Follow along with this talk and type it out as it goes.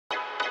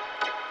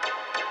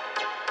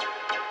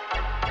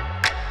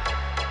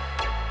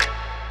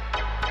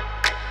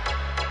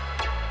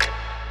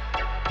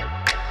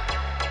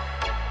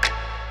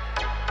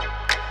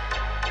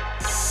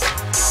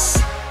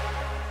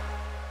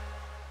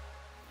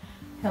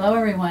Hello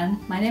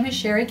everyone, my name is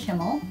Sherrie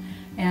Kimmel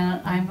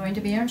and I'm going to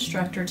be your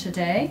instructor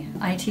today.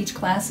 I teach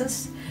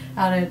classes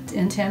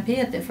in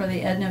Tempe for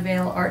the Edna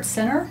Vale Arts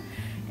Center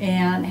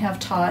and have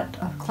taught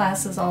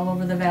classes all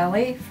over the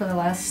valley for the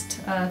last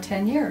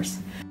 10 years.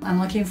 I'm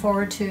looking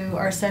forward to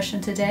our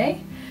session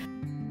today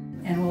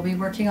and we'll be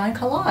working on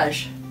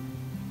collage.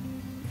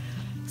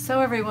 So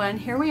everyone,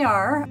 here we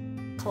are.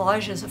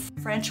 Collage is a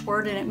French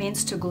word and it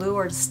means to glue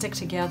or to stick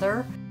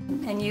together,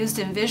 and used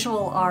in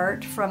visual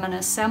art from an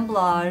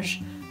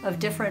assemblage of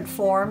different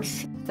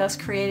forms, thus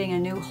creating a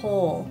new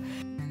whole.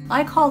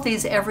 I call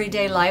these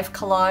everyday life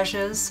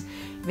collages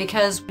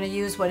because you're going to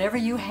use whatever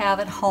you have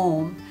at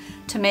home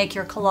to make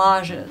your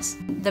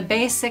collages. The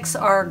basics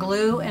are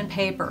glue and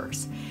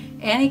papers.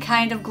 Any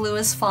kind of glue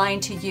is fine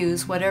to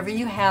use, whatever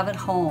you have at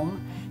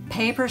home.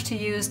 Papers to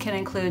use can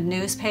include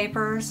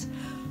newspapers,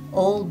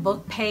 old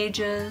book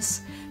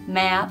pages,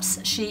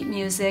 maps, sheet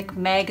music,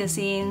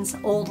 magazines,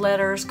 old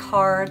letters,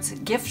 cards,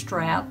 gift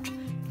wrapped.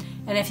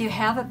 And if you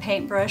have a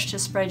paintbrush to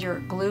spread your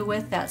glue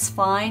with, that's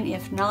fine.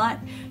 If not,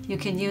 you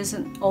can use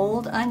an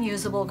old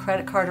unusable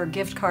credit card or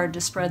gift card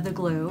to spread the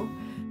glue.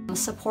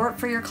 Support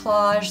for your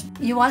collage.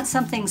 You want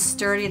something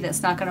sturdy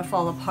that's not going to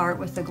fall apart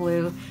with the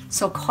glue,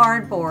 so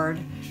cardboard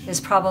is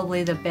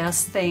probably the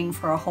best thing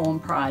for a home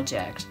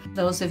project.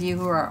 Those of you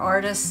who are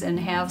artists and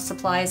have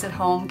supplies at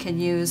home can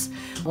use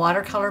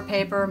watercolor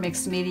paper,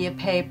 mixed media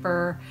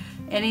paper,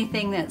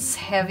 anything that's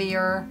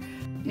heavier,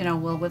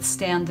 will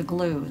withstand the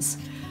glues.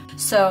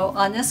 So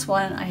on this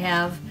one I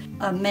have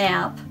a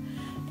map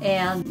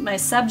and my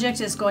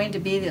subject is going to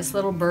be this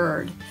little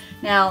bird.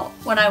 Now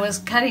when I was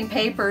cutting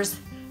papers,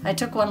 I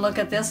took one look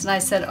at this and I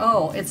said,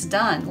 oh, it's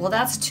done. Well,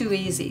 that's too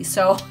easy.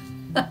 So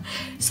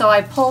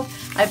I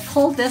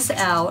pulled this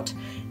out,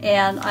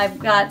 and I've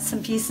got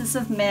some pieces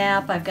of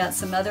map, I've got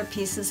some other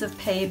pieces of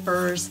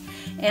papers,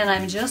 and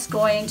I'm just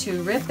going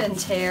to rip and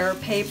tear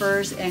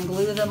papers and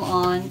glue them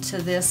on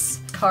to this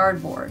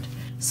cardboard.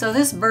 So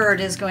this bird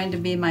is going to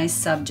be my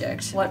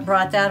subject. What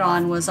brought that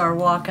on was our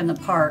walk in the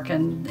park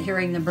and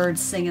hearing the birds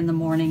sing in the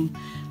morning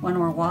when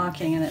we're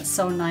walking, and it's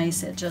so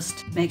nice, it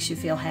just makes you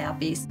feel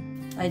happy.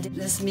 I did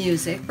this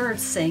music,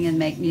 birds sing and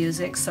make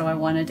music, so I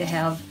wanted to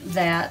have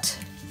that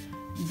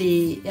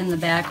be in the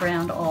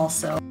background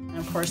also. And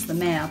of course the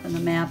map, and the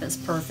map is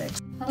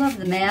perfect. I love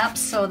the map,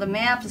 so the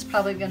map is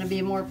probably going to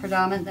be more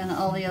predominant than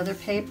all the other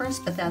papers,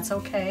 but that's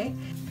okay.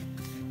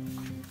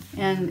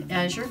 And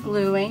as you're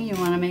gluing, you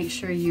want to make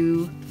sure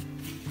you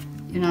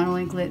not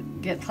only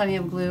get plenty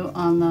of glue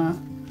on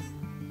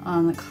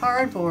the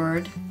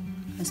cardboard,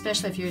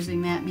 especially if you're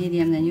using matte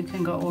medium, then you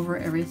can go over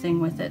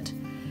everything with it.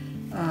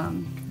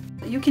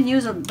 You can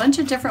use a bunch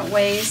of different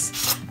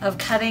ways of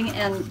cutting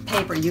and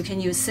paper. You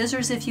can use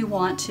scissors if you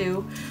want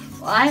to.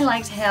 I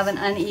like to have an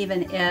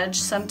uneven edge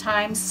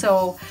sometimes,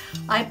 so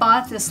I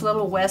bought this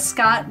little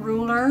Westcott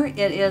ruler.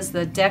 It is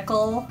the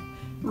decal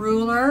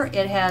ruler.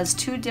 It has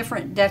two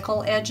different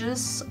decal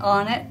edges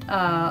on it,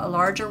 a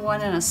larger one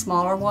and a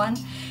smaller one,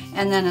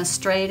 and then a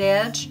straight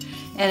edge.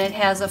 And it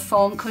has a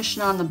foam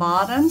cushion on the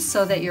bottom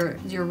so that your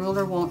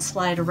ruler won't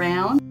slide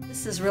around.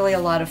 This is really a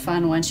lot of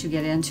fun once you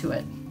get into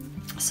it.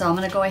 So I'm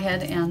going to go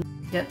ahead and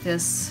get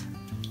this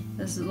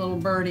little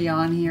birdie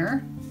on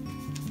here.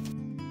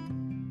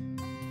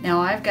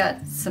 Now I've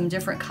got some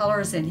different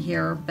colors in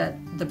here, but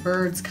the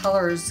bird's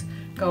colors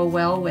go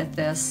well with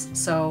this,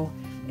 so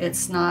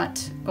it's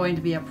not going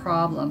to be a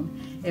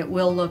problem. It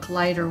will look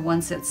lighter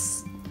once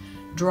it's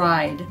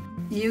dried.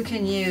 You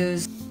can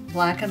use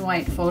black and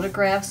white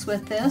photographs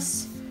with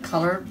this,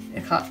 color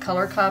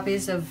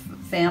copies of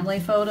family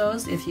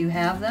photos if you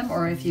have them,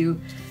 or if you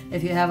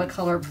have a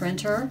color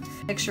printer,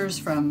 pictures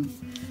from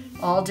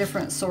all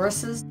different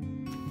sources.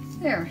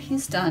 There,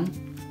 he's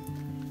done.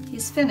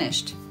 He's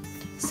finished.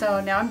 So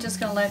now I'm just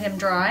going to let him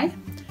dry,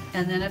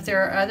 and then if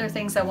there are other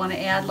things I want to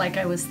add, like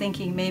I was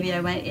thinking maybe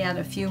I might add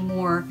a few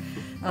more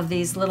of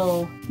these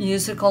little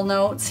musical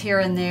notes here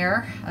and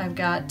there. I've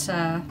got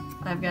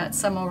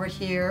some over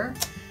here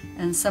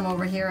and some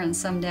over here and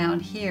some down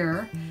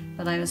here,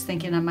 but I was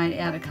thinking I might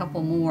add a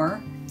couple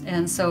more.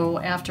 And so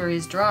after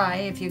he's dry,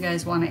 if you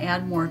guys want to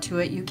add more to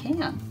it, you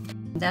can.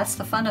 That's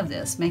the fun of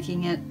this,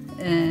 making it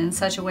in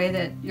such a way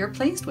that you're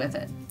pleased with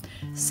it.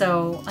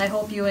 So I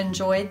hope you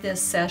enjoyed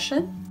this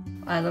session.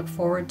 I look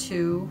forward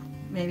to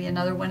maybe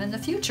another one in the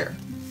future.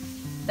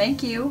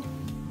 Thank you.